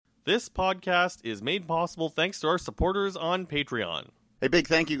This podcast is made possible thanks to our supporters on Patreon. A big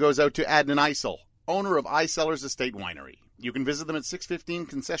thank you goes out to Adnan Eisel, owner of Eisellers Estate Winery. You can visit them at 615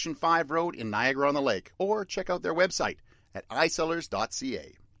 Concession 5 Road in Niagara-on-the-Lake, or check out their website at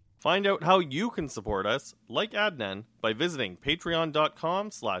eisellers.ca. Find out how you can support us, like Adnan, by visiting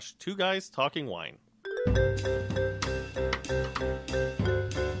patreon.com/2guystalkingwine.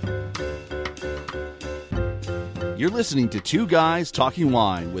 You're listening to Two Guys Talking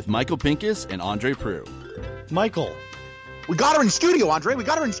Wine with Michael Pincus and Andre Proulx. Michael, we got her in studio, Andre. We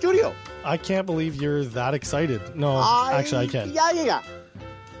got her in studio. I can't believe you're that excited. No, actually, I can. Yeah.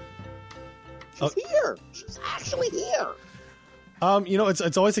 She's here. She's actually here.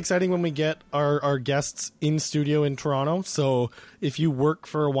 It's always exciting when we get our guests in studio in Toronto. So if you work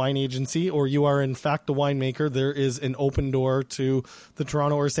for a wine agency or you are in fact a winemaker, there is an open door to the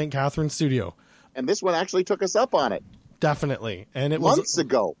Toronto or St. Catharines studio. And this one actually took us up on it. Definitely. And it months was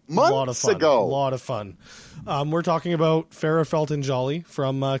ago. A lot of fun. We're talking about Farah Felton Jolly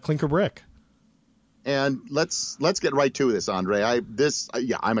from Klinker Brick. And let's get right to this, Andre.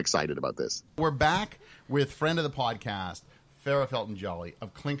 I'm excited about this. We're back with friend of the podcast, Farah Felton Jolly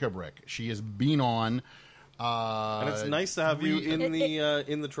of Klinker Brick. She has been on. And it's nice to have you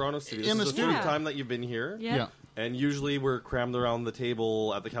in the Toronto studio. This is the third time that you've been here. Yeah. And usually we're crammed around the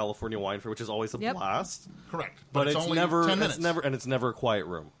table at the California Wine Fair, which is always a blast. Correct. But it's only never 10 minutes. It's never a quiet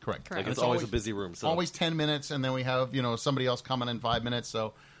room. Correct. Like it's always a busy room. So always 10 minutes, and then we have somebody else coming in 5 minutes.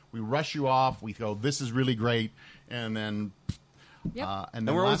 So we rush you off. We go, this is really great, and then Yep. And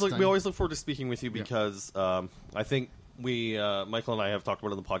we always look forward to speaking with you because I think Michael and I have talked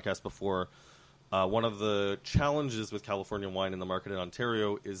about it on the podcast before. One of the challenges with California wine in the market in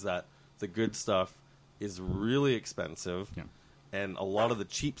Ontario is that the good stuff is really expensive, and a lot of the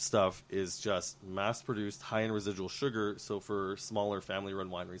cheap stuff is just mass-produced, high in residual sugar. So for smaller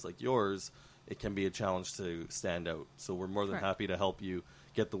family-run wineries like yours, it can be a challenge to stand out. So we're more than happy to help you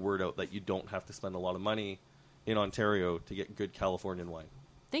get the word out that you don't have to spend a lot of money in Ontario to get good Californian wine.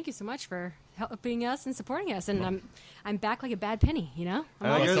 Thank you so much for helping us and supporting us. And I'm back like a bad penny,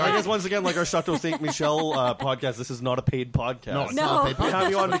 I guess once again, like our Chateau Ste. Michelle podcast, this is not a paid podcast. No, it's not a paid podcast. We have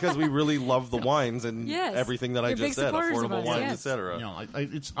you on because we really love the wines and everything that I just said, affordable wines, etc.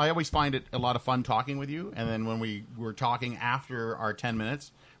 I always find it a lot of fun talking with you. And then when we were talking after our 10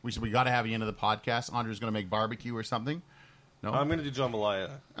 minutes, we said we got to have you into the podcast. Andre's going to make barbecue or something. No? I'm going to do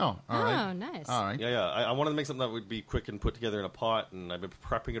jambalaya. Oh, all right. Oh, nice. All right. Yeah. I wanted to make something that would be quick and put together in a pot, and I've been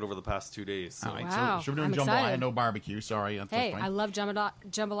prepping it over the past 2 days. So. All right. Wow. So we're doing I'm jambalaya, excited. no barbecue. Sorry. Hey, I love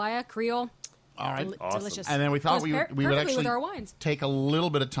jambalaya, Creole. All right. Awesome. Delicious. And then we thought we would actually with our wines. take a little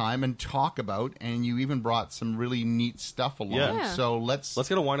bit of time and talk about, and you even brought some really neat stuff along. Yeah. So let's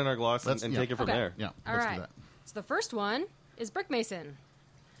get a wine in our glass and take it from there. Yeah. All let's right. do that. So the first one is Brick Mason.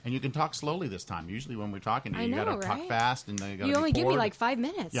 And you can talk slowly this time. Usually when we're talking to you, I you know, got to talk right? fast, and then You only give me poured. like 5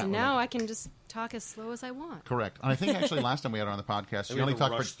 minutes, Yeah, and well, now I can just talk as slow as I want. Correct. And I think actually last time we had her on the podcast, she only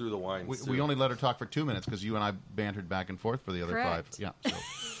talked through the wines. We only let her talk for 2 minutes because you and I bantered back and forth for the other Correct. 5. Yeah.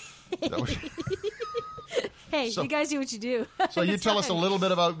 So, that was, Hey, you guys do what you do. so you tell us a little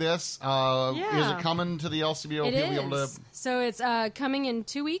bit about this. Is Yeah. it coming to the LCBO? It Will be able is. to... So it's coming in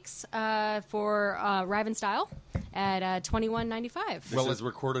 2 weeks for Riven Style at $21.95. This is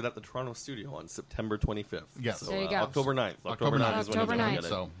recorded at the Toronto studio on September 25th. Yes. So, There you go. October 9th. October 9th is when October you're 9th. going to get it.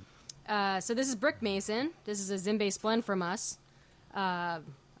 So So this is Brick Mason. This is a Zim-based blend from us. I've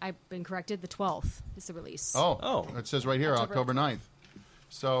been corrected. The 12th is the release. Oh, it says right here, October 9th.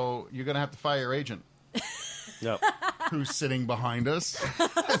 So you're going to have to fire your agent. Yep. Who's sitting behind us.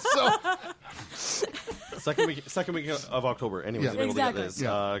 Second week of October. Anyways, Yeah. we're able to get Exactly. this.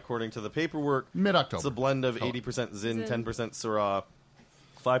 Yeah. According to the paperwork, Mid-October. it's a blend of 80% Zin, 10% Syrah,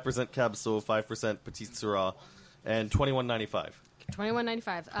 5% Cab Sauv, 5% Petit Syrah, and $21.95.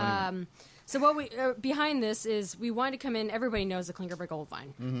 $21.95. So what we behind this is we wanted to come in. Everybody knows the Klinker Brick Old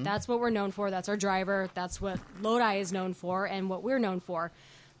Vine. Mm-hmm. That's what we're known for. That's our driver. That's what Lodi is known for, and what we're known for.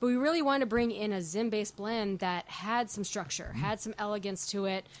 But we really wanted to bring in a Zim-based blend that had some structure, had some elegance to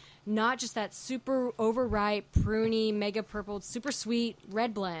it, not just that super overripe, pruny, mega purpled, super sweet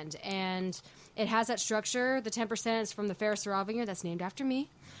red blend. And it has that structure. The 10% is from the Farah Syrah vineyard that's named after me.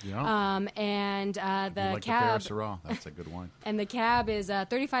 Yeah. And the like cab. the Farah Syrah. That's a good wine. And the cab is a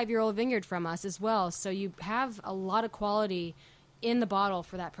 35-year-old vineyard from us as well. So you have a lot of quality in the bottle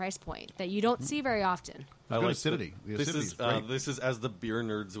for that price point that you don't see very often. I like acidity. The This acidity is great. this is, as the beer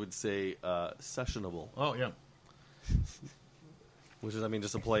nerds would say, sessionable. Oh, yeah. Which is,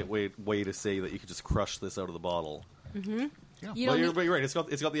 just a polite way to say that you could just crush this out of the bottle. Mm-hmm. Yeah. But you're right. It's got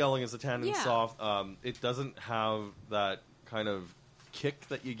the elegance, the tannin Yeah. soft. It doesn't have that kind of kick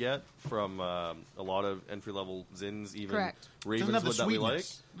that you get from a lot of entry level zins, even Correct. Ravenswood that we like.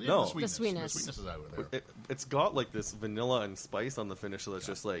 No, The sweetness. The sweetness is out there. It's got like this vanilla and spice on the finish, so it's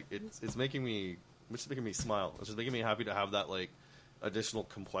just like it's making me smile. It's just making me happy to have that like additional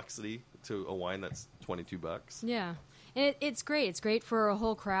complexity to a wine that's $22. Yeah. And it's great. It's great for a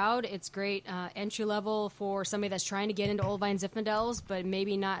whole crowd. It's great entry level for somebody that's trying to get into Old Vine Zinfandels, but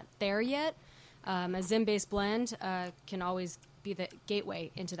maybe not there yet. A Zin-based blend can always be the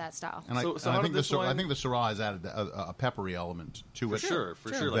gateway into that style. And I think the Syrah has added a peppery element to it. For sure.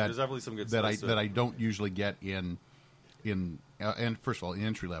 Like, there's definitely some good that spice I don't usually get in and first of all in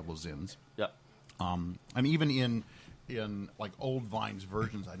entry level zins. Yeah. And even in like Old Vines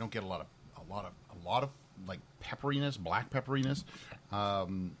versions, I don't get a lot of like pepperiness, black pepperiness. I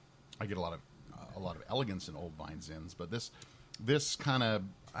get a lot of elegance in Old Vine zins, but this kind of,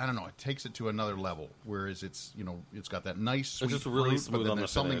 I don't know, it takes it to another level. Whereas it's got that nice sweet just really fruit, smooth but then on there's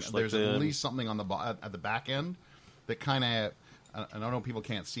the something finish, there's like at least something on at the back end that kind of. I know people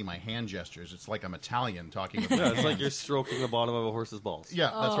can't see my hand gestures. It's like I'm Italian talking with my Yeah, it's like hands. you're stroking the bottom of a horse's balls. Yeah,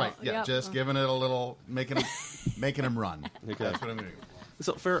 that's right. Yeah, yep. just giving it a little, making him run. Okay. That's what I'm doing.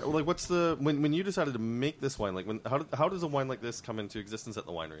 So fair. Like, what's the when you decided to make this wine? Like, how does a wine like this come into existence at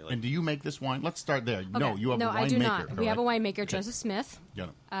the winery? Like, And do you make this wine? Let's start there. Okay. No, you have a winemaker. I do not. We correct? have a winemaker, Joseph Smith.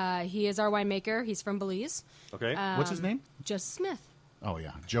 Yeah. He is our winemaker. He's from Belize. okay, What's his name? Joseph Smith Oh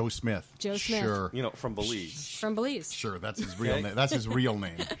yeah, Joe Smith. Joe Smith. Sure. you know, from Belize. from Belize. Sure, that's his real Okay. name. That's his real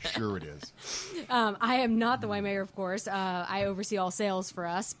name. Sure, it is. I am not the winemaker, of course. I oversee all sales for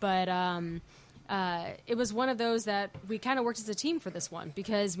us, but it was one of those that we kind of worked as a team for this one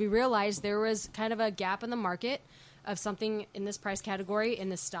because we realized there was kind of a gap in the market of something in this price category, in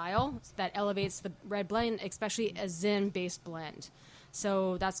this style, that elevates the red blend, especially a Zin-based blend.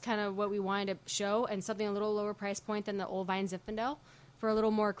 So that's kind of what we wanted to show, and something a little lower price point than the Old Vine Zinfandel for a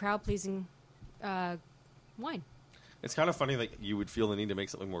little more crowd-pleasing wine. It's kind of funny that you would feel the need to make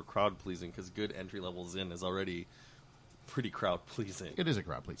something more crowd pleasing because good entry level Zin is already pretty crowd pleasing. It is a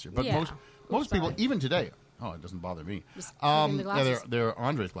crowd pleaser, but Yeah. most people, Sorry. even today, it doesn't bother me. Just clicking the Yeah, glasses. they're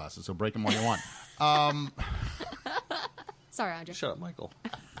Andre's glasses, so break them all you want. Sorry, Andre. Shut up, Michael.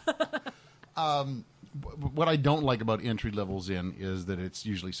 What I don't like about entry level Zin is that it's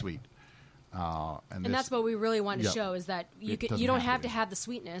usually sweet. And that's what we really want to Yeah. show is that you It doesn't you don't have to have be. to have the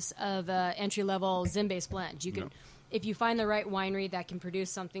sweetness of a entry level Zin based blend. You can, if you find the right winery that can produce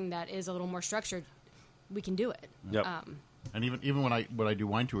something that is a little more structured, we can do it. Yep. And even when I do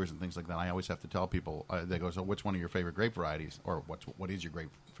wine tours and things like that, I always have to tell people. They go, "So, which one of your favorite grape varieties, or what is your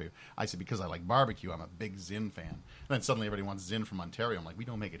grape favorite?" I said, "Because I like barbecue. I'm a big Zin fan." And then suddenly everybody wants Zin from Ontario. I'm like, "We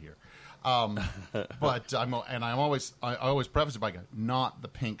don't make it here." But I always preface it by going, "Not the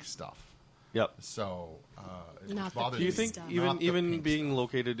pink stuff." Yep. So it Not the bothers Do you me. think Stuff. Not the even pink being stuff.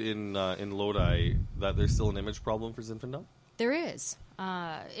 located in Lodi that there's still an image problem for Zinfandel? There is.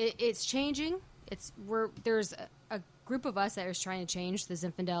 It's changing. There's a group of us that is trying to change the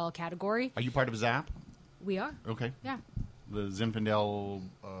Zinfandel category. Are you part of ZAP? We are. Okay. Yeah. The Zinfandel.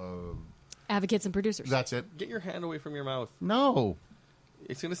 Advocates and producers. That's it. Get your hand away from your mouth. No.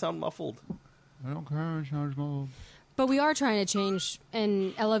 It's going to sound muffled. I don't care. But we are trying to change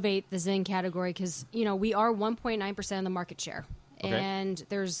and elevate the Zin category because, we are 1.9% of the market share. Okay. And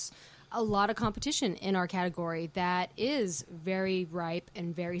there's a lot of competition in our category that is very ripe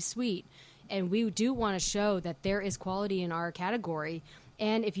and very sweet. And we do want to show that there is quality in our category.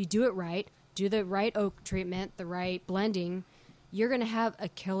 And if you do it right, do the right oak treatment, the right blending, you're going to have a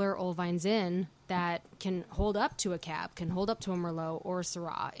killer Old Vine Zin that can hold up to a Cab, can hold up to a Merlot or a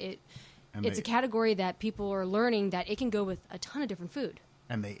Syrah. It's a category that people are learning that it can go with a ton of different food.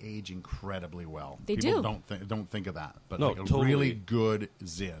 And they age incredibly well. They People do. don't think of that, but No, like a totally. really good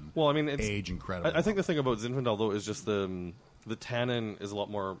Zin. Well, I mean, it's, age incredibly. I think the thing about Zinfandel though is just the tannin is a lot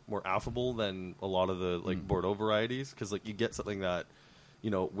more affable than a lot of the Bordeaux varieties because you get something that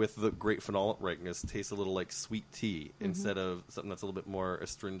with the great phenolic ripeness tastes a little like sweet tea instead of something that's a little bit more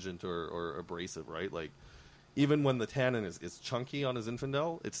astringent or abrasive, right? Like even when the tannin is chunky on a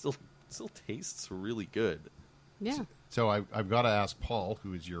Zinfandel, it still tastes really good. Yeah. So I've got to ask Paul,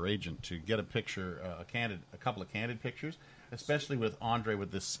 who is your agent, to get a picture, a couple of candid pictures, especially with Andre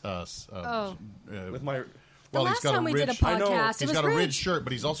with this. With my Well, last he's got time we did a I know. podcast, He's it was got a Ridge. ridge shirt,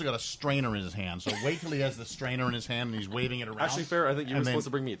 but he's also got a strainer in his hand. So wait till he has the strainer in his hand and he's waving it around. actually fair. I think you were And then- supposed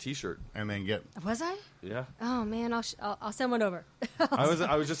to bring me a T-shirt. and then get. Was I? Yeah, Oh, man, I'll send one over.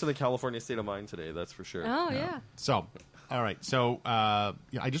 I was just in the California state of mind today. That's for sure. Oh, yeah. So, All right, so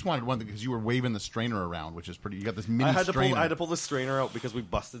I just wanted one thing because you were waving the strainer around, which is pretty. You got this mini strainer. I had to pull the strainer out because we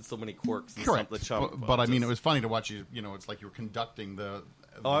busted so many corks. And Correct. The chum. But I mean, it was funny to watch you. You know, it's like you were conducting the.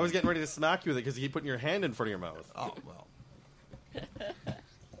 Oh, I was getting ready to smack you with it because you keep putting your hand in front of your mouth. Oh well.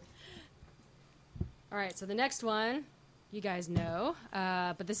 All right, so the next one, you guys know,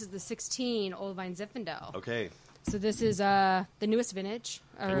 but this is the 16 Old Vine Zinfandel. Okay. So this is the newest vintage,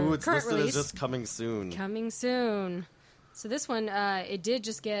 or Ooh, it's current listed release. as just coming soon. Coming soon. So this one, it did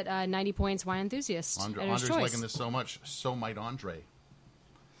just get 90 points Wine Enthusiast. Andre's liking this so much, so might Andre.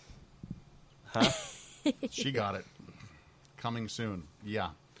 Huh? She got it. Coming soon. Yeah.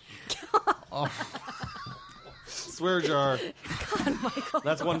 Oh. Swear jar. God, Michael.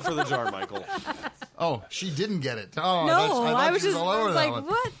 That's one for the jar, Michael. Oh, she didn't get it. Oh, No, I thought I was she just all over I was that like, one.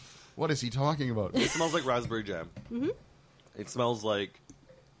 what? What is he talking about? It smells like raspberry jam. Mm-hmm. It smells like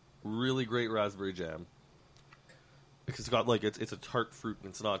really great raspberry jam. Because it's got like it's a tart fruit. And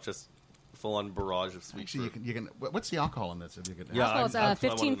it's not just full on barrage of sweet Actually, fruit. you can. What's the alcohol in this? If you could, Yeah, Well, it's that's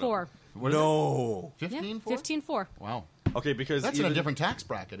what I wanna 15.4. No. 15. Yeah, 15.4. Wow, Okay, because that's even, in a different tax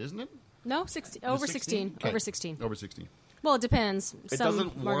bracket, isn't it? No, 16, over 16. Okay. Over 16. Over 16. Well, it depends. it Some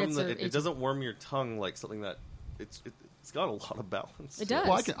doesn't warm markets are it 18. doesn't warm your tongue like something that it's got a lot of balance. It to does.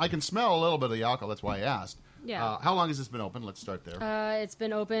 Well, I can smell a little bit of the alcohol. That's why I asked. Yeah. How long has this been open? Let's start there. It's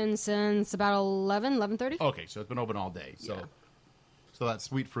been open since about 11:30. Okay, so it's been open all day. So, Yeah. so that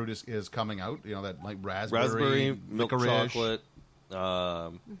sweet fruit is coming out. You know, that like raspberry, Raspberry, milk licorice. chocolate.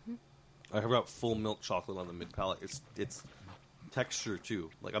 I have got full milk chocolate on the mid palate. It's texture too.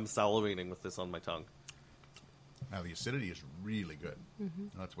 Like I'm salivating with this on my tongue. Now the acidity is really good.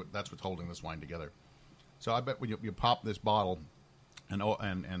 That's what's holding this wine together. So I bet when you pop this bottle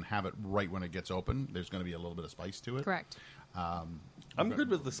and have it right when it gets open, there's going to be a little bit of spice to it. Correct. I'm good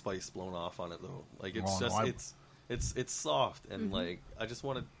with the spice blown off on it though. Like it's Oh, no, just it's soft and like I just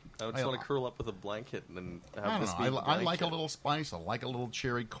want to curl up with a blanket and have I this. don't know. I like a little spice. I like a little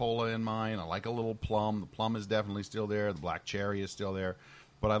cherry cola in mine. I like a little plum. The plum is definitely still there. The black cherry is still there.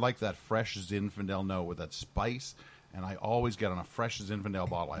 But I like that fresh Zinfandel note with that spice. And I always get on a fresh Zinfandel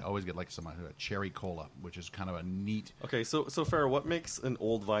bottle, I always get like some cherry cola, which is kind of a neat. Okay, so Farrah, what makes an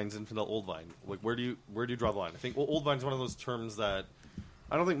old vine Zinfandel old vine? Like where do you draw the line? I think old vine is one of those terms that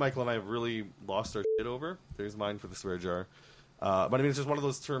I don't think Michael and I have really lost our shit over. There's mine for the swear jar. But I mean, it's just one of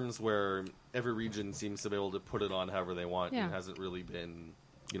those terms where every region seems to be able to put it on however they want and hasn't really been,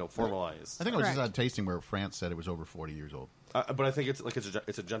 formalized. I think I was just Correct. at a tasting where France said it was over 40 years old. But I think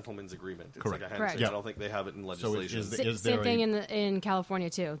it's a gentleman's agreement. It's Correct. like a Correct. handshake. Yeah. I don't think they have it in So legislation. is there Same thing in California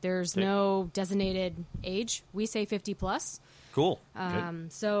too. There's Okay. no designated age. We say 50 plus. Cool.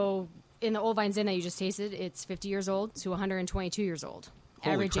 So in the Old Vine Zin that you just tasted, it's 50 years old to 122 years old.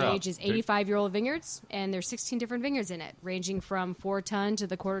 Holy Average crap. age is 85-year-old vineyards, and there's 16 different vineyards in it, ranging from 4 ton to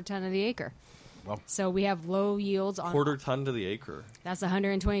the quarter ton of the acre. Well, So we have low yields on Quarter ton to the acre. That's a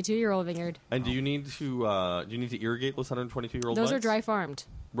 122-year-old vineyard. And do you need to irrigate those 122-year-old Those vines? are dry farmed.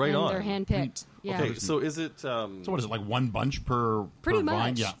 Right and on. They're hand picked. Yeah. Okay, so is it so what is it, like one bunch per Pretty per much.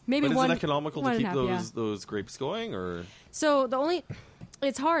 vine? Yeah. Maybe but is one. it economical one to and keep a half, yeah. those grapes going, or So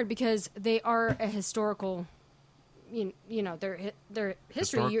it's hard because they are a historical. They're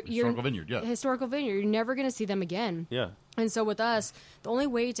history. Historical vineyard, yeah. Historical vineyard. You're never going to see them again. yeah? And so with us, the only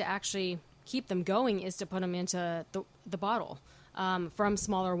way to actually keep them going is to put them into the bottle from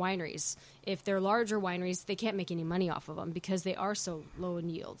smaller wineries. If they're larger wineries, they can't make any money off of them because they are so low in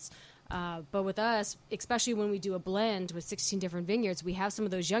yields. But with us, especially when we do a blend with 16 different vineyards, we have some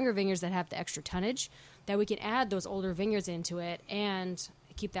of those younger vineyards that have the extra tonnage that we can add those older vineyards into it and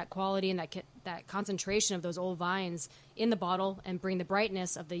keep that quality and that concentration of those old vines in the bottle and bring the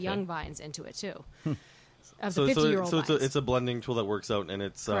brightness of the young vines into it too. Of the 50-year-old so vines. it's a blending tool that works out, and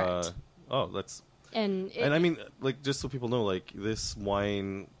it's Correct. that's. And And I mean, like, just so people know, like, this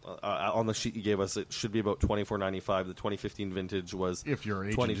wine on the sheet you gave us, it should be about $24.95. The 2015 vintage was If your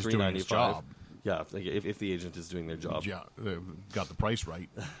agent is doing his job. Yeah, if the agent is doing their job. Yeah, got the price right.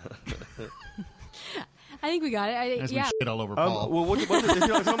 I think we got it. As Yeah. we shit all over Paul. Well, if you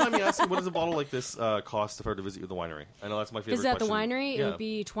don't mind me asking, what does a bottle like this cost if I were to visit you at the winery? I know that's my favorite Visit at the question. winery, Yeah. it would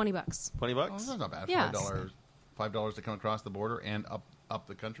be $20. $20. Oh, that's not bad. Yes. $5 to come across the border and up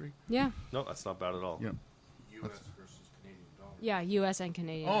the country. Yeah. No, that's not bad at all. Yeah. Yeah, U.S. and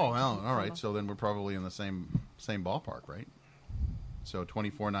Canadian. Oh well, all right. So then we're probably in the same ballpark, right? So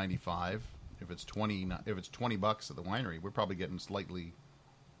 $24.95. If it's $20 at the winery, we're probably getting slightly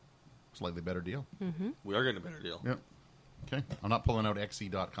better deal. We are getting a better deal. Yep. Okay. I'm not pulling out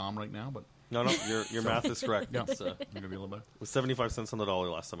xe.com right now, but No, your math is correct. yeah, It's, I'm gonna be a little bit. it was 75 cents on the dollar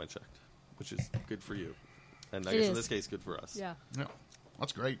last time I checked, which is good for you. and I It guess in is. this case, good for us. Yeah. Yeah,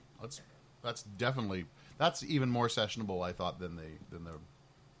 that's great. That's definitely even more sessionable, I thought, than the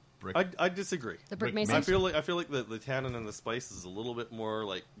brick. I disagree. The brick Brick mason. I feel like the tannin and the spice is a little bit more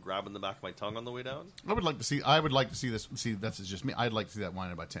like grabbing the back of my tongue on the way down. I would like to see this. See, that's just me. I'd like to see that wine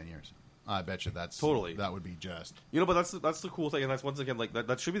in about 10 years. I bet you that's Totally. That would be just. But that's the cool thing, and that's once again like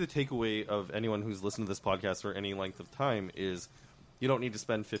that should be the takeaway of anyone who's listened to this podcast for any length of time is you don't need to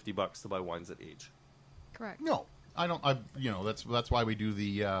spend $50 to buy wines that age. Correct. No, I don't. That's why we do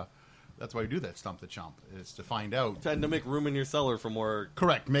the. That's why we do that stump the chump. It's to find out And to make room in your cellar for more.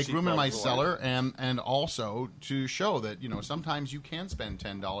 correct. Make cheap room in my bottles of wine. cellar, and also to show that sometimes you can spend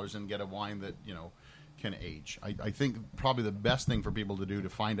 $10 and get a wine that can age. I think probably the best thing for people to do to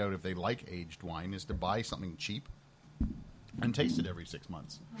find out if they like aged wine is to buy something cheap and taste it every 6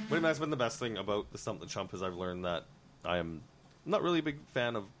 months. But that's been the best thing about the Stump the Chump is I've learned that I am not really a big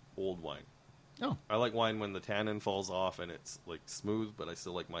fan of old wine. Oh, I like wine when the tannin falls off and it's like smooth, but I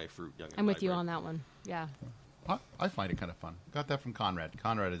still like my fruit young. And I'm with you vibrant. on that one. Yeah. I find it kind of fun. Got that from Conrad.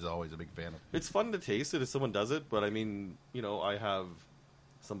 Conrad is always a big fan of. It's fun to taste it if someone does it, but I mean, I have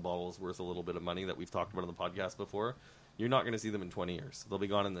some bottles worth a little bit of money that we've talked about on the podcast before. You're not going to see them in 20 years. They'll be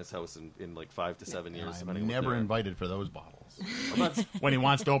gone in this house in like 5 to 7 years. I'm depending on what never they are. invited for those bottles. I'm not- When he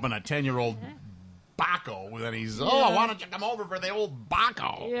wants to open a 10-year-old Baco, then he's, why don't you come over for the old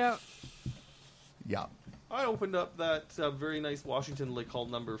Baco? Yeah. Yeah. I opened up that very nice Washington Lake Hall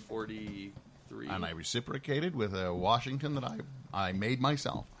number 43. And I reciprocated with a Washington that I made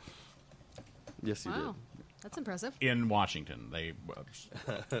myself. Yes, you Wow. That's impressive. In Washington. Here we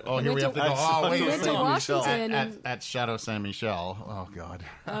went have to to- go. Oh, wait. You went to Saint Washington. At Chateau Saint Michel. Oh God.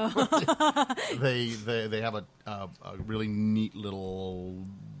 they have a really neat little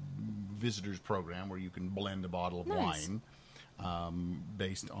visitors program where you can blend a bottle of Nice. wine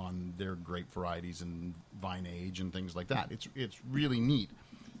based on their grape varieties and vine age and things like that. It's really neat.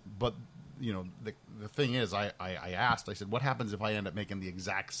 But the thing is, I asked. I said, what happens if I end up making the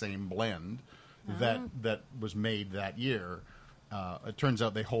exact same blend that was made that year? It turns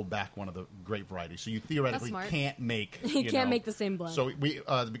out they hold back one of the grape varieties, so you theoretically smart. can't make. You can't make the same blend. So we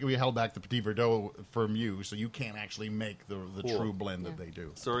held back the Petit Verdot from you, so you can't actually make the Cool. true blend that Yeah. they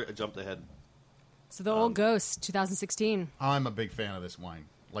do. Sorry, I jumped ahead. So the Old Ghost, 2016. I'm a big fan of this wine,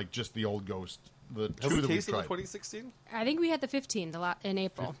 like just the Old Ghost. The Have two we that we tasted the tried. 2016? I think we had the 15 in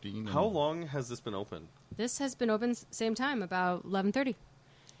April. 15 and- How long has this been open? This has been open same time, about 11:30.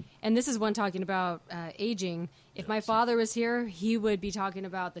 And this is one talking about aging. If my father was here, he would be talking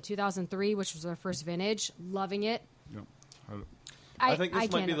about the 2003, which was our first vintage, loving it. Yep. I think this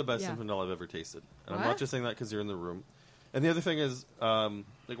might can't- be the best yeah. Zinfandel I've ever tasted. And I'm What? not just saying that because you're in the room. And the other thing is,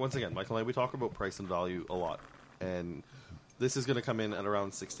 like once again, Michael and I, we talk about price and value a lot. And this is going to come in at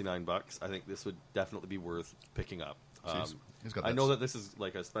around $69. I think this would definitely be worth picking up. Jeez. He's got I that know that this is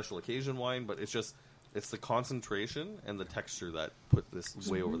like a special occasion wine, but it's the concentration and the texture that put this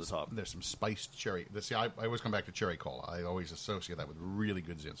way over the top. There's some spiced cherry. I always come back to cherry cola. I always associate that with really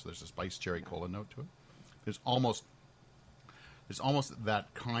good zin. So there's a spiced cherry cola note to it. There's almost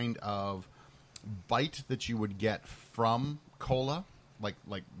that kind of bite that you would get from cola, like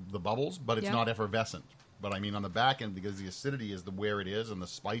the bubbles, but it's Yeah. not effervescent. But I mean, on the back end, because the acidity is where it is and the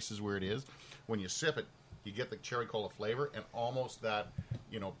spice is where it is, when you sip it, you get the cherry cola flavor and almost that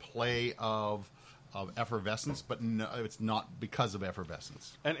play of effervescence, but no, it's not because of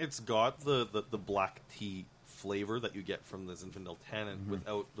effervescence. And it's got the black tea flavor that you get from the Zinfandel tannin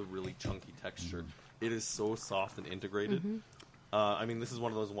without the really chunky texture. It is so soft and integrated. I mean, this is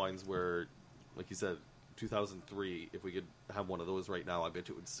one of those wines where, like you said, 2003, if we could have one of those right now, I bet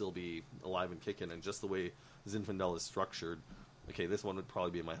it would still be alive and kicking. And just the way Zinfandel is structured, okay, this one would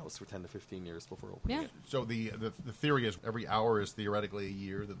probably be in my house for 10 to 15 years before opening Yeah. it. So the theory is every hour is theoretically a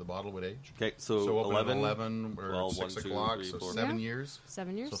year that the bottle would age. Okay, so open 11, at 11 or 12, 6 1, 2, o'clock, 3, so 4. 7 Yeah. years.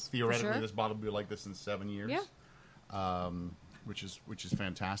 7 years. So for theoretically, sure. this bottle will be like this in 7 years. Yeah. Which is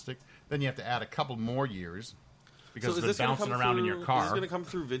fantastic. Then you have to add a couple more years because So is it's this been gonna bouncing come around in through- your car. Is this going to come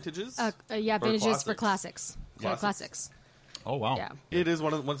through vintages? Yeah, Or vintages for classics. Yeah, Classics. classics. Oh wow! Yeah. It is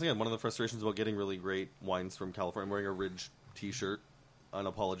once again one of the frustrations about getting really great wines from California. I'm wearing a Ridge T-shirt,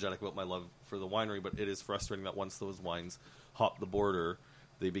 unapologetic about my love for the winery, but it is frustrating that once those wines hop the border,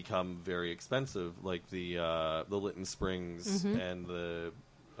 they become very expensive. Like the Lytton Springs and the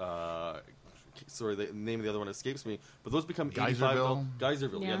sorry, the name of the other one escapes me, but those become Geyserville?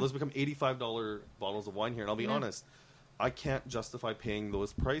 Geyserville, yeah, Yeah. those become $85 bottles of wine here. And I'll be Yeah. honest, I can't justify paying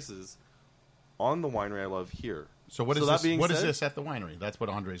those prices on the winery I love here. So what is that this? being What is said- this at the winery? That's what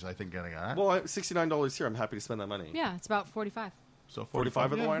Andre's, I think, getting at. Well, $69 here. I'm happy to spend that money. Yeah, it's about 45. So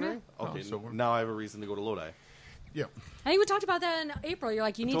 45 at the yeah, winery? yeah. Okay, Oh, so we're- now I have a reason to go to Lodi. Yeah. I think we talked about that in April. You're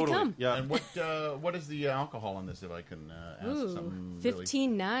like, you need to come. Yeah. And what is the alcohol on this, if I can ask Ooh, something?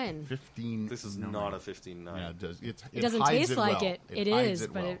 15.9. 15. This is no, not right. a 15.9. Yeah, it does. It doesn't hides taste like well. it. It hides is,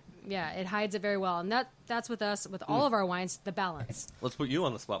 it but well. it hides it very well. And that's with us, with all of our wines, the balance. Let's put you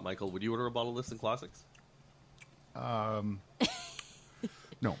on the spot, Michael. Would you order a bottle of this in Classics? No,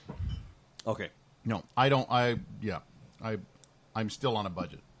 Okay. no, I don't. I'm still on a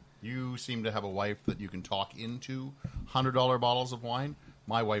budget. You seem to have a wife that you can talk into $100 bottles of wine.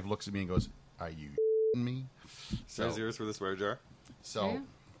 My wife looks at me and goes, "Are you shitting me?" So, yours for the swear jar. So, Yeah.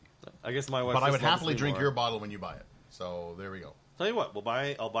 I guess my wife. but I just would loves happily me drink more. your bottle when you buy it. So there we go. Tell you what,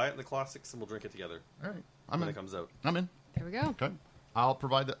 I'll buy it in the Classics and we'll drink it together All right, I'm when in. it comes out. I'm in. There we go. Okay, I'll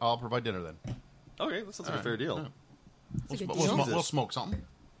provide dinner then. Okay, that sounds like a fair deal. Yeah. That's a good We'll deal. smoke, we'll smoke something.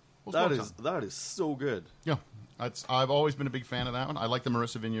 We'll That smoke is something. that is so good. Yeah, I've always been a big fan of that one. I like the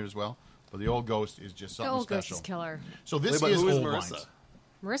Marissa Vineyard as well, but the Old Ghost is just The something old ghost special. is killer. So this Wait, but is who is old Marissa? wines.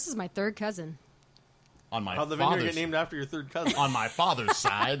 Marissa's my third cousin. On my How'd the vineyard father's get named after your third cousin? on my father's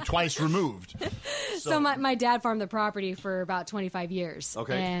side, twice removed. So my dad farmed the property for about 25 years.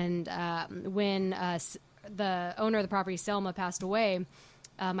 Okay. And when the owner of the property, Selma, passed away,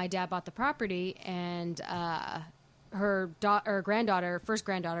 my dad bought the property, and her first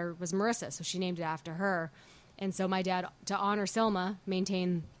granddaughter was Marissa, so she named it after her. And so my dad, to honor Selma,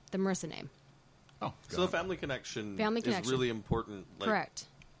 maintained the Marissa name. Oh, So the family connection Family is connection. really important. Correct.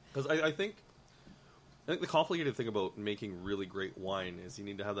 Because I think the complicated thing about making really great wine is you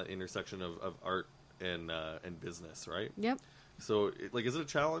need to have that intersection of art and business, right? Yep. So, is it a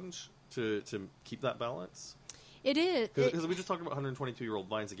challenge to keep that balance? It is. Because we just talked about 122-year-old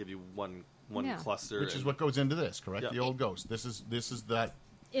vines that give you one Yeah. cluster. which is and- what goes into this, correct? Yeah. The Old Ghost. This is that.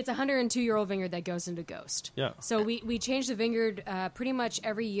 It's a 102-year-old vineyard that goes into Ghost. Yeah. So we change the vineyard pretty much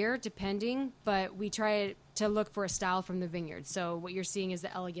every year, depending, but we try to look for a style from the vineyard. So what you're seeing is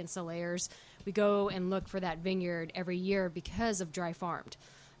the elegance, the layers. We go and look for that vineyard every year because of dry farmed.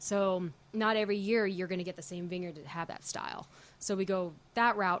 So not every year you're going to get the same vineyard to have that style. So we go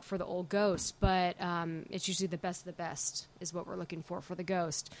that route for the Old Ghost, but it's usually the best of the best is what we're looking for the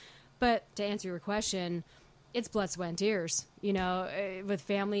Ghost. But to answer your question, it's blood, sweat, and tears. You know, with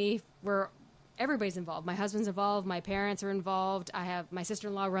family, everybody's involved. My husband's involved. My parents are involved. My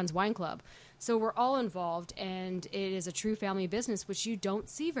sister-in-law runs wine club. So we're all involved, and it is a true family business, which you don't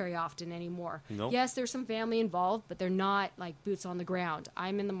see very often anymore. Nope. Yes, there's some family involved, but they're not like boots on the ground.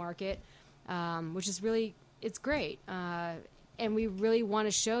 I'm in the market, which is really, it's great. And we really want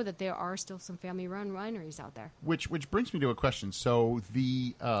to show that there are still some family-run wineries out there. Which brings me to a question. So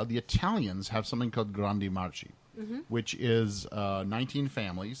the Italians have something called Grandi Marchi, which is 19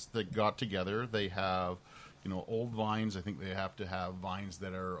 families that got together. They have, old vines. I think they have to have vines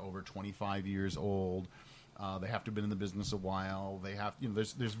that are over 25 years old. They have to have been in the business a while. They have,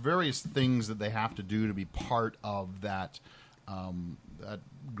 there's various things that they have to do to be part of that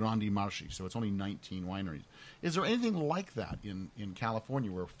Grandi Marchi. So it's only 19 wineries. Is there anything like that in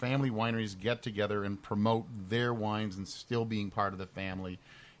California where family wineries get together and promote their wines and still being part of the family,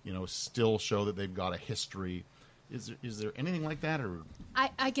 still show that they've got a history? Is there anything like that? Or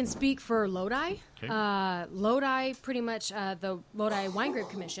I can speak for Lodi. Okay. Lodi, pretty much the Lodi Wine Grape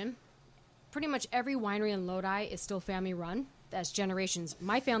Commission, pretty much every winery in Lodi is still family run. That's generations.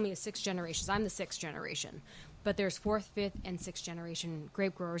 My family is 6 generations. I'm the 6th generation. But there's 4th, 5th, and 6th generation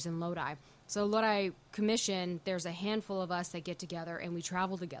grape growers in Lodi. So Lodi Commission, there's a handful of us that get together and we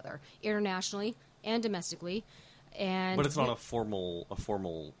travel together internationally and domestically. And But it's not a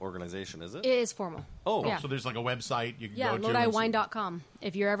formal organization, is it? It is formal. Oh. yeah. so there's like a website you can Yeah, go to. and see- LodiWine.com.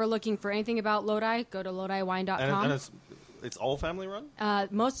 If you're ever looking for anything about Lodi, go to LodiWine.com. And it's all family run?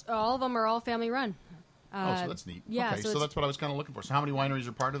 All of them are all family run. Oh, so that's neat. yeah, Okay, so so that's what I was kind of looking for. So how many wineries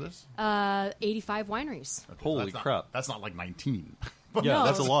are part of this? 85 wineries. Okay, Holy that's not- crap. That's not like 19. Yeah, No,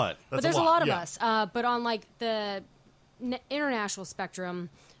 that's a lot. But there's a lot of yeah. us. But on like the international spectrum,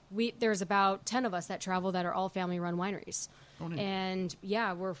 there's about 10 of us that travel that are all family-run wineries. Oh, neat. And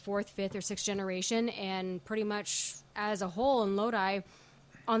yeah, we're 4th, 5th, or 6th generation, and pretty much as a whole in Lodi,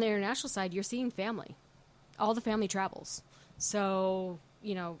 on the international side, you're seeing family. All the family travels. So,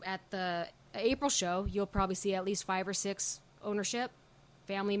 at the April show, you'll probably see at least 5 or 6 ownership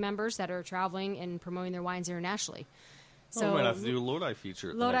family members that are traveling and promoting their wines internationally. So we might have to do a Lodi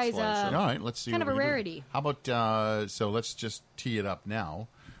feature. At the Lodi's, next wine show. All right, let's see. kind what of a we can do. rarity. How about so let's just tee it up now.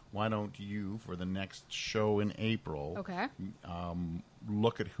 Why don't you, for the next show in April, Okay.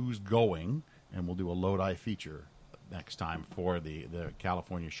 look at who's going, and we'll do a Lodi feature next time for the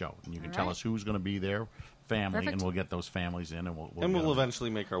California show. And you can All tell right. us who's going to be there family, Perfect. and we'll get those families in, and we'll And we'll get- eventually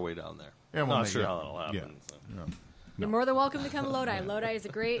make our way down there. Yeah, we'll Not make sure it. how that'll happen. Yeah. So. Yeah. You're more than welcome to come to Lodi. Lodi is a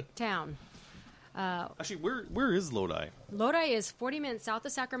great town. Actually, where is Lodi? Lodi is 40 minutes south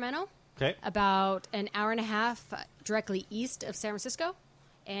of Sacramento, Okay. about an hour and a half directly east of San Francisco,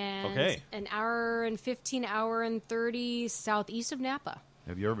 and Okay. an hour and 15, hour and 30 southeast of Napa.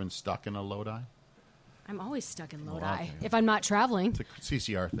 Have you ever been stuck in a Lodi? I'm always stuck in Lodi okay. if I'm not traveling. It's a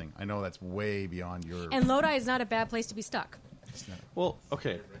CCR thing. I know that's way beyond your. And Lodi is not a bad place to be stuck. Well,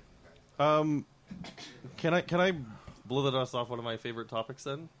 okay. Can I blow that us off one of my favorite topics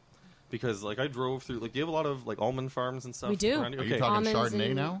then? Because I drove through. Do you have a lot of almond farms and stuff? We do. around you? Are Okay. you talking Almonds Chardonnay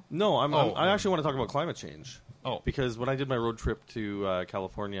and- now? No, Oh, I actually want to talk about climate change. Oh. Because when I did my road trip to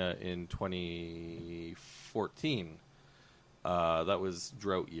California in 2014, that was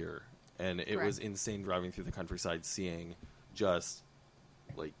drought year, and it was Correct. insane driving through the countryside, seeing just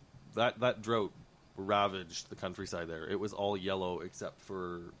that drought ravaged the countryside there. It was all yellow except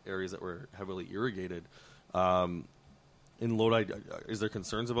for areas that were heavily irrigated. In Lodi, is there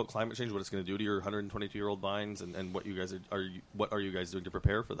concerns about climate change? What it's going to do to your 122-year-old vines, and what you guys what are you guys doing to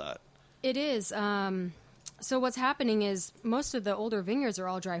prepare for that? It is. So what's happening is most of the older vineyards are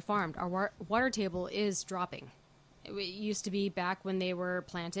all dry farmed. Our water table is dropping. It used to be back when they were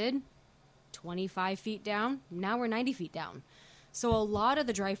planted 25 feet down. Now we're 90 feet down. So a lot of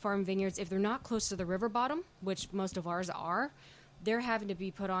the dry farm vineyards, if they're not close to the river bottom, which most of ours are, they're having to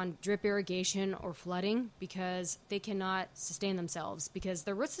be put on drip irrigation or flooding because they cannot sustain themselves because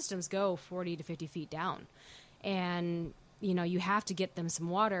their root systems go 40 to 50 feet down. And, you have to get them some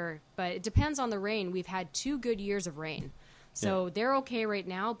water, but it depends on the rain. We've had 2 good years of rain. So they're okay right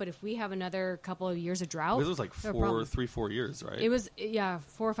now, but if we have another couple of years of drought... This was like no problem. 4 years, right? It was, 4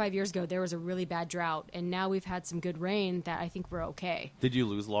 or 5 years ago, there was a really bad drought, and now we've had some good rain that I think we're okay. Did you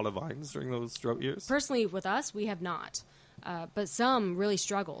lose a lot of vines during those drought years? Personally, with us, we have not. But some really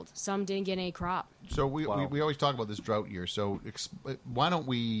struggled. Some didn't get any crop. So we Wow. always talk about this drought year. So why don't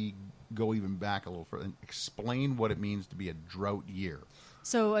we go even back a little further and explain what it means to be a drought year?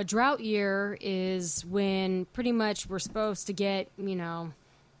 So a drought year is when pretty much we're supposed to get,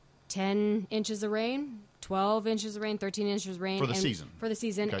 10 inches of rain, 12 inches of rain, 13 inches of rain. For the season. For the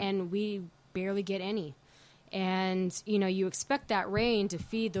season, Okay. and we barely get any. And, you expect that rain to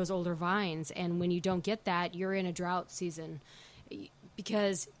feed those older vines. And when you don't get that, you're in a drought season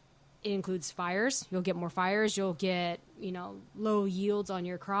because it includes fires. You'll get more fires. You'll get, low yields on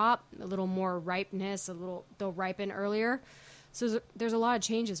your crop, a little more ripeness, they'll ripen earlier. So there's a lot of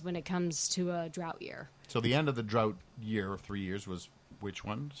changes when it comes to a drought year. So the end of the drought year of 3 years was which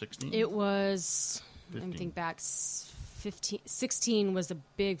one? 16? It was, 15. I think back 16 was a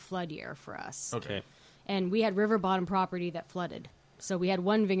big flood year for us. Okay. And we had river bottom property that flooded. So we had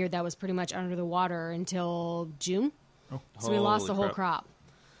one vineyard that was pretty much under the water until June. Oh. So we lost the Holy whole crap. crop.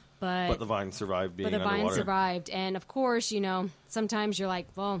 But the vine survived being the underwater. vine survived. And of course, sometimes you're like,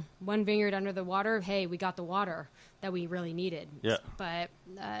 well, one vineyard under the water, hey, we got the water that we really needed. Yeah. But,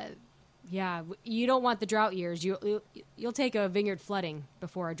 you don't want the drought years. You'll take a vineyard flooding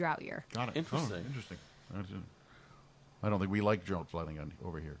before a drought year. Got it. Interesting. Oh, interesting. I don't think we like drought flooding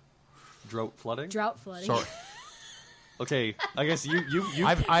over here. Drought flooding? Drought flooding. Sorry. Okay, I guess you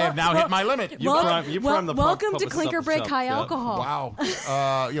I have now hit my limit. You prime the welcome to public Klinker stuff Break jump, High yeah. alcohol. Wow.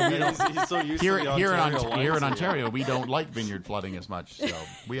 Yeah, we don't, He's so used here to the here in Ontario wine here in scene. Ontario, we don't like vineyard flooding as much. So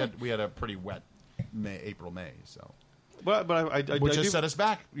we had a pretty wet April, May. So But I which do, has set us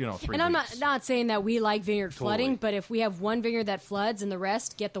back, 3 And I'm weeks. not saying that we like vineyard flooding, Totally. but if we have one vineyard that floods and the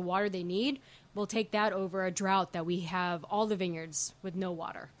rest get the water they need, we'll take that over a drought that we have all the vineyards with no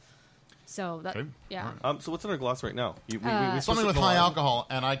water. So that, Okay. yeah. All right. so what's in our glass right now? We Something with high alcohol,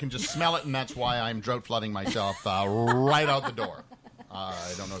 and I can just smell it, and that's why I'm drought flooding myself right out the door. I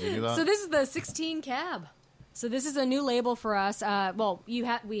don't know if you knew that. So this is the 16 cab. So this is a new label for us. We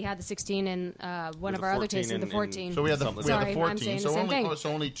had the 16 in one There's of a our other 14 tastings, the in 14. So we had the Something. Sorry, I'm 14. saying So the same thing. it's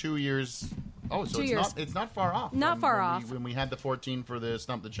only 2 years. Oh, so 2 years. it's not far off. Not from far when off. when we had the 14 for the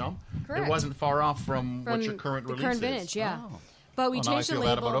Stump the Chump, Correct. it wasn't far off from what From your current the release current is. vintage, yeah. Oh. But we Well, now I changed the feel bad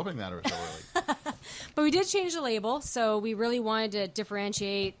label. about opening that so early. But we did change the label, so we really wanted to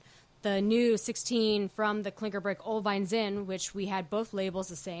differentiate the new 16 from the Klinker Brick Old Vines Inn, which we had both labels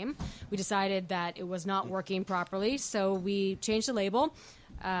the same. We decided that it was not working properly, so we changed the label.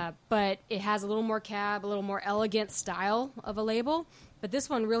 But it has a little more cab, a little more elegant style of a label. But this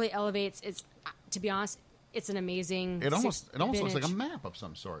one really elevates. It's, to be honest, it's an amazing. It almost looks like a vintage. map of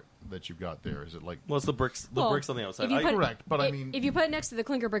some sort that you've got there. Is it like Well, it's the bricks. The Well, bricks on the outside. if you put- correct? But I If- mean, if you put it next to the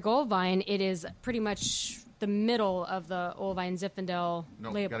Klinker Brick Old Vine, it is pretty much the middle of the Old Vine Zinfandel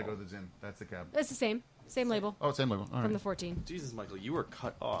no, label. got to go to the Zin. That's the cab. It's the same. Same label Oh, same label. All from right. the 14. Jesus, Michael, you were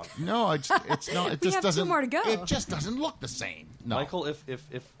cut off. No, it's not. It We just have two doesn't. more to go. It just doesn't look the same. No. Michael, if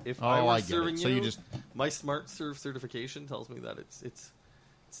Oh, I were I get it. serving So you just- my Smart Serve certification tells me that it's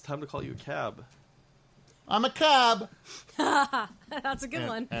time to call you a cab. I'm a cab. That's a good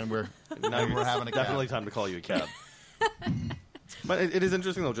one. And we're Now we're having a definitely cab. time to call you a cab. But it is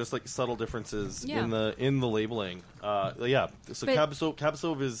interesting though, just like subtle differences Yeah. in the labeling. Yeah, so But- Cab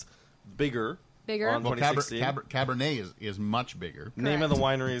Sauv is bigger. Bigger. on Well, 2016. Cabernet is much bigger. Name of the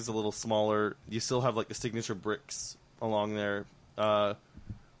Correct. winery is a little smaller. You still have like the signature bricks along there.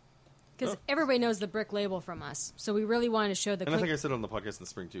 Because everybody knows the brick label from us. So we really wanted to show the And I think I said it on the podcast in the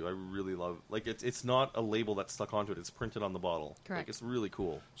spring too. I really love it's not a label that's stuck onto it. It's printed on the bottle. Correct. Like, it's really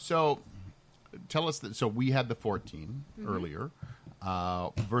cool. So, tell us that. So we had the 14 Mm-hmm. earlier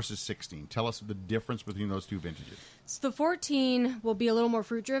versus 16. Tell us the difference between those two vintages. So the 14 will be a little more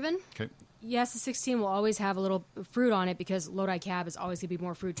fruit driven. Okay. Yes, the 16 will always have a little fruit on it because Lodi Cab is always going to be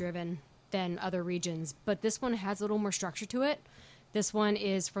more fruit driven than other regions. But this one has a little more structure to it. This one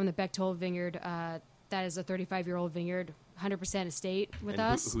is from the Bechtold Vineyard. That is a 35-year-old vineyard, 100% estate with And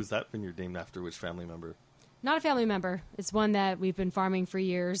us. who's that vineyard named after? Which family member? Not a family member. It's one that we've been farming for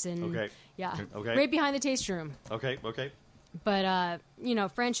years. And Okay. yeah, Okay. right behind the taste room. Okay. But,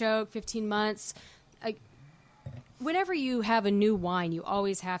 French oak, 15 months. Whenever you have a new wine, you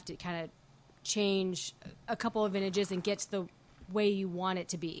always have to kind of change a couple of vintages and get to the way you want it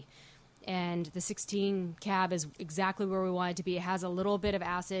to be. And the 16 cab is exactly where we want it to be. It has a little bit of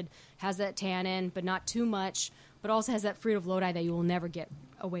acid, has that tannin, but not too much, but also has that fruit of Lodi that you will never get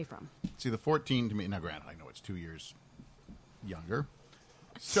away from. See, the 14 to me. Now, granted, I know it's 2 years younger.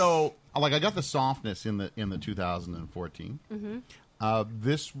 So, I got the softness in the 2014. Mm-hmm.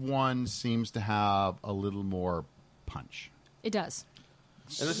 This one seems to have a little more punch. It does.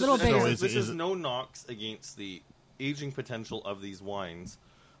 And this Little is, bigger. this Is is it- no knocks against the aging potential of these wines,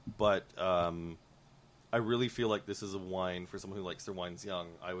 but I really feel like this is a wine for someone who likes their wines young.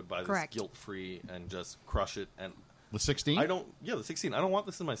 I would buy this Correct. guilt-free and just crush it. And The 16? the 16. I don't want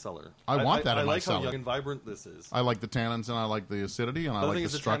this in my cellar. I want that in my I like how cellar. young and vibrant this is. I like the tannins and I like the acidity and I But the like thing the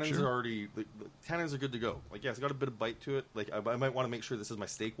is, the structure. tannins are already the tannins are good to go. Like, yeah, it's got a bit of bite to it. Like, I might want to make sure this is my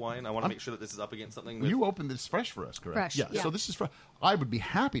steak wine. I want to make sure that this is up against something. With, You opened this fresh for us, correct? Fresh, yeah. So this is fresh. I would be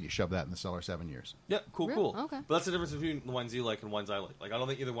happy to shove that in the cellar 7 years. yeah, cool. Okay. But that's the difference between the wines you like and wines I like. Like, I don't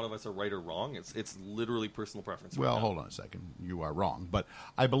think either one of us are right or wrong. It's literally personal preference. Well, right now. hold on a second. You are wrong. But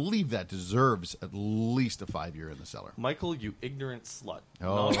I believe that deserves at least a 5 year in the cellar. Michael, you ignorant slut.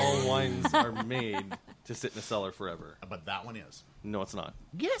 Oh. Not all wines are made to sit in a cellar forever. But that one is. No, it's not.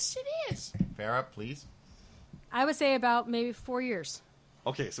 Yes, it is. Farrah, please. I would say about maybe 4 years.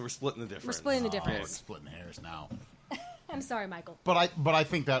 Okay, so we're splitting the difference. We're splitting the Oh, we're difference. splitting hairs now. I'm sorry, Michael. But I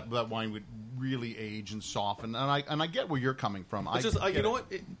think that wine would really age and soften, and I get where you're coming from. It's just, get you know it.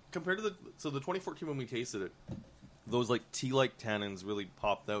 what? Compared to the 2014 when we tasted it, those like tea-like tannins really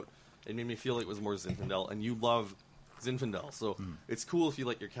popped out. It made me feel like it was more Zinfandel, and you love Zinfandel, so it's cool if you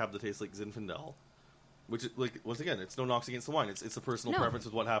like your cab to taste like Zinfandel. Which, like, once again, it's no knocks against the wine. It's a personal No. preference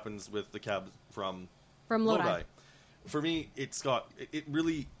with what happens with the cab from Lodi. For me, it's got it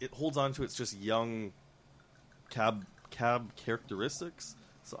really holds on to its just young cab characteristics.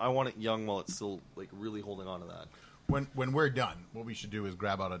 So I want it young while it's still like really holding on to that. When we're done, what we should do is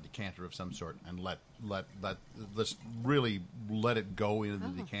grab out a decanter of some sort and let's really let it go into the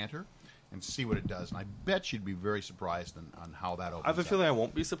decanter and see what it does. And I bet you'd be very surprised on how that opens. I have a up. feeling I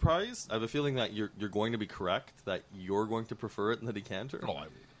won't be surprised. I have a feeling that you're going to be correct, that you're going to prefer it in the decanter. Oh,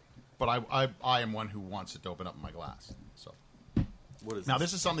 but I am one who wants it to open up in my glass. So What is now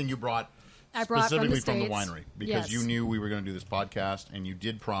this is something you brought. I brought specifically from the from the States. winery because Yes. you knew we were going to do this podcast and you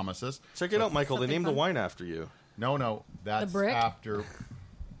did promise us. Check it out, Michael. They Something named the fun. wine after you. No, that's brick? after.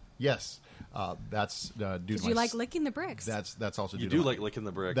 Yes, that's due to Because my. you like licking the bricks. That's also due You to do my, like licking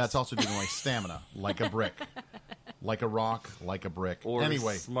the bricks. That's also due to my stamina, like a brick, like a rock, like a brick. or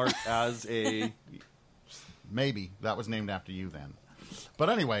Anyway, smart as a. maybe that was named after you then. But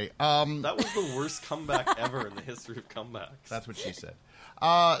anyway, That was the worst comeback ever in the history of comebacks. that's what she said.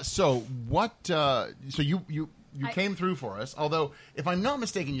 So what? So you came through for us. Although, if I'm not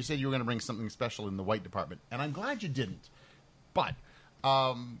mistaken, you said you were going to bring something special in the white department, and I'm glad you didn't. But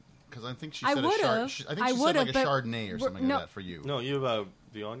because I think she I said would've. I think she I said would've, like a but Chardonnay or we're- something no. like that for you. No, you have a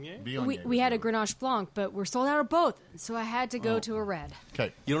Viognier? Viognier we had a was yours. Grenache Blanc, but we're sold out of both, so I had to Oh. go to a red.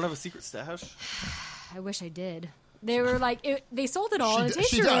 Okay. You don't have a secret stash? I wish I did. They were like, they sold it all in the She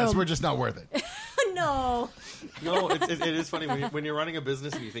tasting does. room. We're just not worth it. No. No, it is funny when you're running a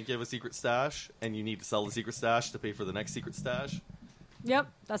business and you think you have a secret stash and you need to sell the secret stash to pay for the next secret stash. Yep,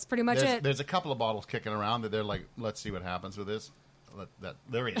 that's pretty much it. There's a couple of bottles kicking around that they're like, let's see what happens with this.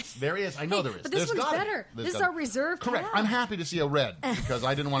 There is. I know there is. But this There's one's gotta be. better. There's This is gotta our reserve Correct. cab. I'm happy to see a red because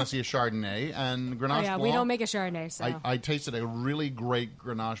I didn't want to see a Chardonnay and Grenache Oh, yeah, Blanc. we don't make a Chardonnay, so. I tasted a really great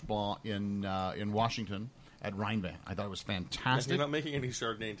Grenache Blanc in Washington at Rhinebeck. I thought it was fantastic. You're not making any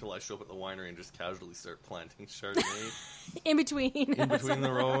Chardonnay until I show up at the winery and just casually start planting Chardonnay in between. in between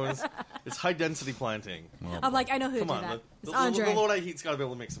the rows. It's high density planting. I'm like, I know who Come did on, that. the It's Andre. Lodi Heat's got to be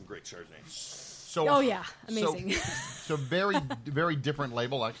able to make some great Chardonnay. So, Oh, yeah. Amazing. So very, very different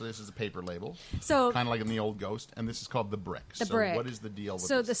label. Actually, this is a paper label. So Kind of like in the old Ghost. And this is called the Brick. The so Brick. what is the deal with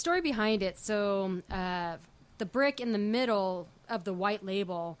So this? the story behind it, the brick in the middle of the white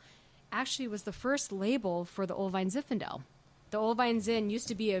label actually was the first label for the Old Vine Zinfandel. The Old Vine Zin used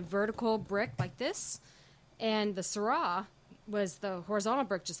to be a vertical brick like this, and the Syrah was the horizontal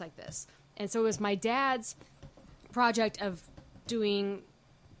brick just like this. And so it was my dad's project of doing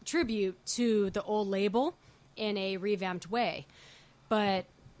tribute to the old label in a revamped way. But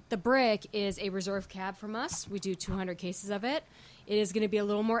the brick is a reserve cab from us. We do 200 cases of it. It is going to be a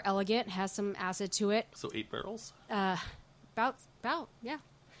little more elegant, has some acid to it. So 8 barrels? About, yeah.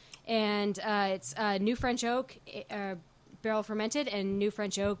 And it's new French oak barrel fermented and new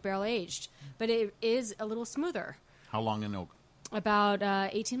French oak barrel aged. But it is a little smoother. How long in oak? About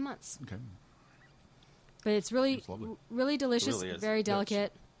 18 months. Okay. But it's really, That's lovely. really delicious, It really is. very Yes.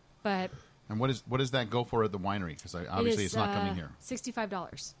 delicate. But And what does that go for at the winery? Because obviously it's not coming here.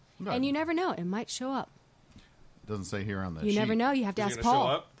 $65. Okay. And you never know. It might show up. It doesn't say here on the You sheet. never know. You have to Is ask he going to Paul.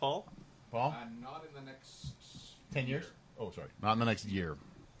 show up, Paul? Paul? Not in the next 10 years? Oh, sorry. Not in the next year.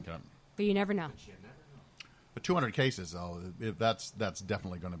 Okay. But you never know. You never know. But 200 cases, though, that's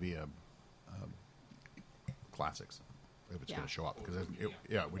definitely going to be a classics if it's Yeah. going to show up because it would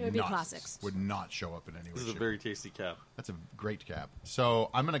It would be not classics. would not show up in any way. This is a shape. very tasty cab. That's a great cab. So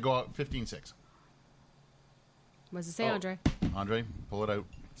I'm going to go out 15.6. What does it say, Oh. Andre? Andre, pull it out.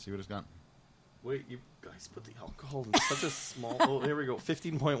 See what it's got. Wait, you guys put the alcohol in such a small... Oh, here we go.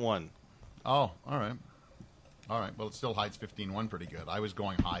 15.1. Oh, all right. All right. Well, it still hides 15.1 pretty good. I was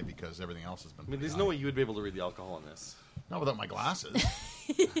going high because everything else has been. I mean, pretty there's high. no way you would be able to read the alcohol on this. Not without my glasses.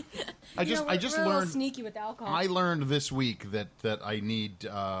 I just we're a little learned. sneaky with the alcohol. I learned this week that I need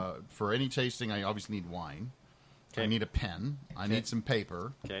for any tasting. I obviously need wine. I Okay. need a pen. I need some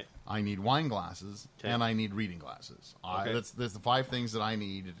paper. Okay. I need wine glasses, Okay. and I need reading glasses. Okay. That's the 5 things that I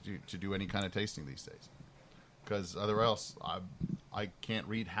need to do any kind of tasting these days. Because otherwise, I can't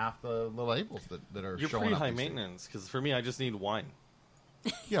read half the labels that are You're showing pretty up. high these days. maintenance, because for me, I just need wine.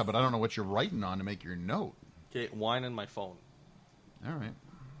 Yeah, but I don't know what you're writing on to make your note. Okay, wine and my phone. All right.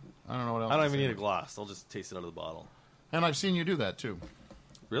 I don't know what else. I don't to even say. need a glass. I'll just taste it out of the bottle. And I've seen you do that too.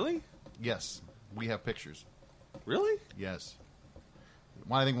 Really? Yes, we have pictures. Really? Yes.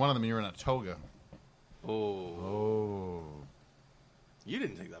 I think one of them you're in a toga. Oh. Oh. You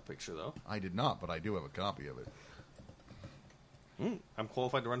didn't take that picture, though. I did not, but I do have a copy of it. I'm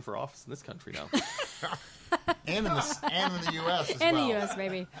qualified to run for office in this country now. And in the U.S. as and well. the U.S.,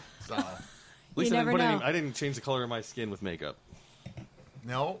 baby. So, At least You I never didn't, know. I didn't change the color of my skin with makeup.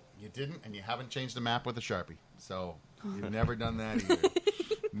 no, you didn't, and you haven't changed the map with a Sharpie. So you've never done that either.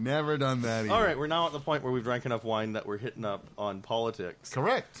 Never done that either. All right, we're now at the point where we've drank enough wine that we're hitting up on politics.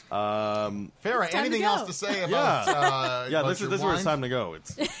 Correct. Um, Farrah, It's time to anything go. else to say about yeah, about this your is where it's wines? time to go.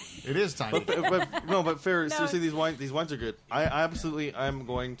 It's It is time. but fair. No. Seriously, these wines are good. I absolutely, I'm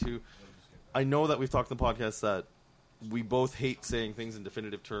going to. I know that we've talked in the podcast that we both hate saying things in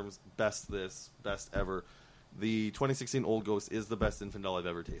definitive terms. Best this, best ever. The 2016 Old Ghost is the best Zinfandel I've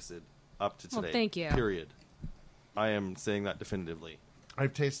ever tasted up to Well, today. thank you. Period. I am saying that definitively.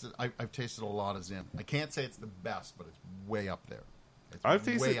 I've tasted a lot of Zin. I can't say it's the best, but it's way up there. It's I've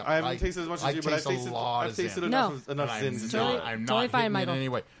way tasted. up. I haven't tasted as much as you, but I've taste tasted. a lot I've of tasted Zin. enough No. enough I'm Zins. to Totally- do it. I'm totally not fine, hitting it Michael.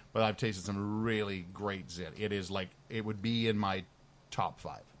 anyway, but I've tasted some really great Zin. It is like it would be in my top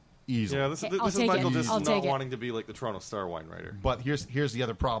 5 easily. Yeah, this Okay, is I'll take Michael it. just I'll not take it. wanting to be like the Toronto Star wine writer. But here's the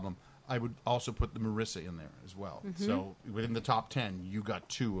other problem. I would also put the Marissa in there as well. Mm-hmm. So within the top 10, you got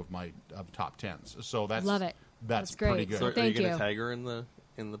 2 of my top 10s. So that's Love it. That's That's great. pretty good. So are Thank you going you. to tag her in the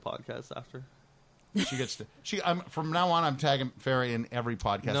podcast after? She gets to from now on. I'm tagging Farrah in every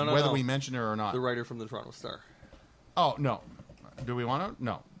podcast, No, whether no. we mention her or not. The writer from the Toronto Star. Oh no, do we want to?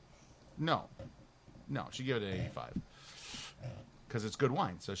 No. She gave it an 85 because it's good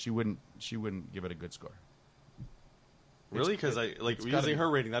wine. So she wouldn't give it a good score. Really? Because it's gotta using be. her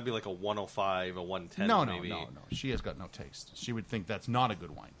rating, that'd be like a 105, a 110. No. maybe. She has got no taste. She would think that's not a good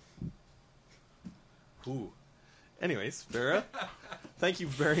wine. Ooh. Anyways, Farrah, thank you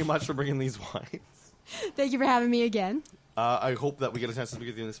very much for bringing these wines. Thank you for having me again. I hope that we get a chance to speak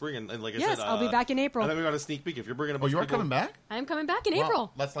with you in the spring. And like I Yes, said, I'll be back in April. And then we got a sneak peek. If you're bringing a bunch Oh, you are of people, coming back? I'm coming back in Wow,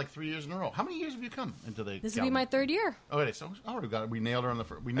 April. that's like 3 years in a row. How many years have you come into the? This will be my third year. Oh, wait, so we got it. We nailed her on the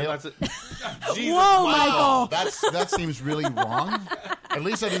first. We And nailed that's it. Jesus, Whoa, Michael. Michael! That seems really wrong. At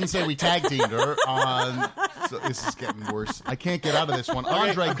least I didn't say we tag teamed her. So this is getting worse. I can't get out of this one.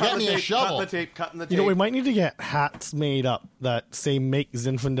 Andre, Cut get the me a tape, shovel. Cut the tape. Cutting the tape. You know, we might need to get hats made up that say "Make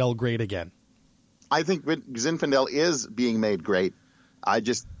Zinfandel Great Again." I think Zinfandel is being made great. I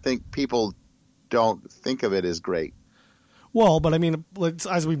just think people don't think of it as great. Well, but I mean,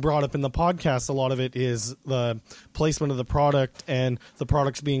 as we brought up in the podcast, a lot of it is the placement of the product and the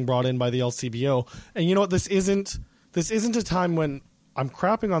products being brought in by the LCBO. And you know what? This isn't a time when I'm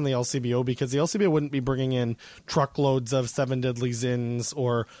crapping on the LCBO, because the LCBO wouldn't be bringing in truckloads of Seven Deadly Zins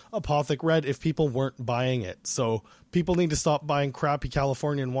or Apothic Red if people weren't buying it. So people need to stop buying crappy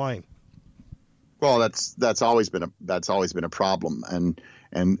Californian wine. Well, that's always been a problem, and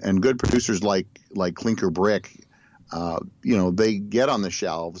good producers like Klinker Brick, they get on the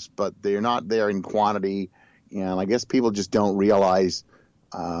shelves, but they're not there in quantity, and I guess people just don't realize,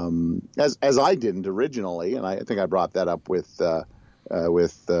 as I didn't originally, and I think I brought that up with Farah,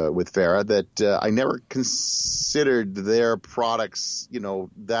 that I never considered their products,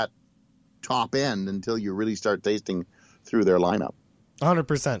 that top end until you really start tasting through their lineup.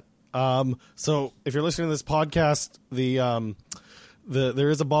 100%. So if you're listening to this podcast, there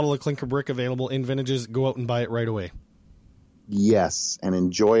is a bottle of Klinker Brick available in vintages. Go out and buy it right away. Yes, and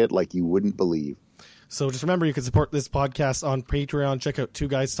enjoy it like you wouldn't believe. So just remember, you can support this podcast on Patreon. Check out Two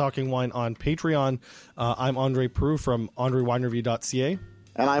Guys Talking Wine on Patreon. I'm Andre Peru from AndreWineReview.ca.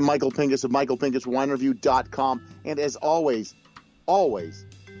 And I'm Michael Pincus of MichaelPincusWineReview.com. And as always,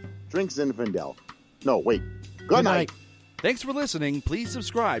 drink Zinfandel. No, wait. Good night. Thanks for listening. Please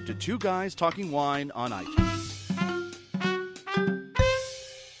subscribe to Two Guys Talking Wine on iTunes.